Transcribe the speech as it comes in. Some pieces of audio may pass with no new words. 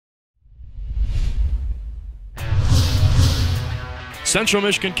Central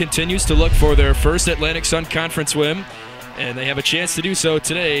Michigan continues to look for their first Atlantic Sun Conference win, and they have a chance to do so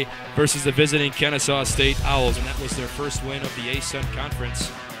today versus the visiting Kennesaw State Owls, and that was their first win of the A-Sun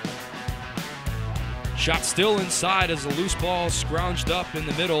Conference. Shot still inside as a loose ball scrounged up in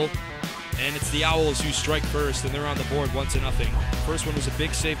the middle, and it's the Owls who strike first, and they're on the board 1-0. First one was a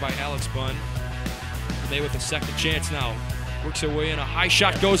big save by Alex Bunn. They with a second chance now. Works their way in, a high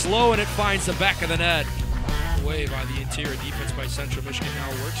shot goes low, and it finds the back of the net. Away by the interior defense by Central Michigan.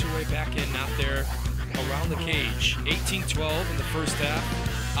 Now works her way back in, not there, around the cage. 18-12 in the first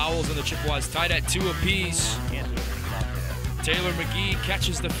half. Owls and the Chippewas tied at 2 apiece. Taylor McGee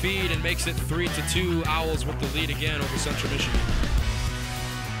catches the feed and makes it 3-2. Owls with the lead again over Central Michigan.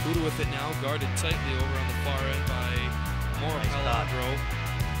 Huda with it now, guarded tightly over on the far end by Maura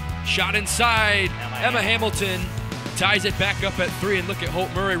Palladro. Shot inside, Emma Hamilton ties it back up at 3, and look at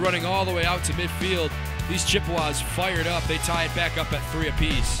Hope Murray running all the way out to midfield. These Chippewas fired up, they tie it back up at 3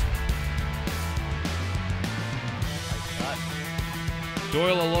 apiece.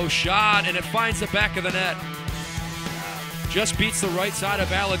 Doyle a low shot, and it finds the back of the net. Just beats the right side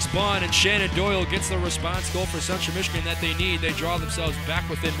of Alex Bunn, and Shannon Doyle gets the response goal for Central Michigan that they need. They draw themselves back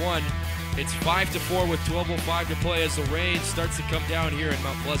within 1. It's 5-4 with 12:05 to play as the rain starts to come down here in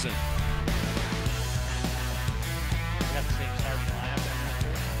Mount Pleasant.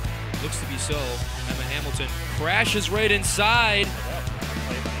 Looks to be so. Emma Hamilton crashes right inside,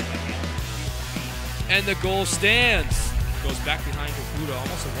 and the goal stands. Goes back behind to Huda,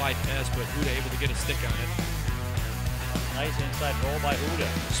 almost a wide pass, but Huda able to get a stick on it. Nice inside roll by Huda.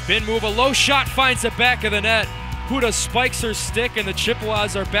 Spin move, a low shot finds the back of the net. Huda spikes her stick, and the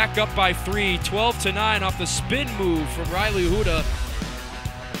Chippewas are back up by 3, 12-9 off the spin move from Riley Huda.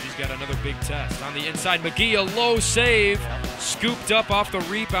 She's got another big test. On the inside, McGee, a low save, scooped up off the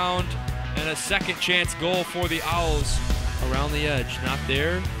rebound, and a second chance goal for the Owls. Around the edge, not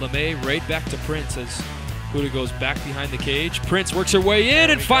there. LeMay right back to Prince as Huda goes back behind the cage. Prince works her way in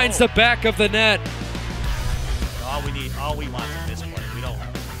and finds the back of the net. All we want from this play. We just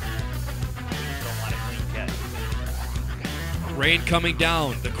don't want a clean catch. Rain coming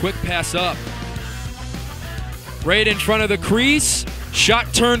down, the quick pass up. Right in front of the crease,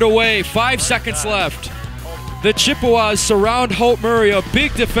 shot turned away, 5 seconds left. The Chippewas surround Hope Murray. A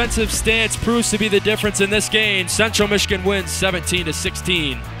big defensive stance proves to be the difference in this game. Central Michigan wins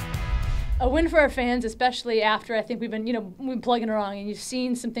 17-16. A win for our fans, especially after I think we've been plugging around, and you've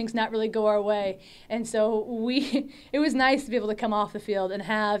seen some things not really go our way. And so it was nice to be able to come off the field and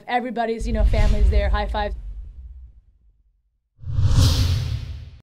have everybody's families there, high fives.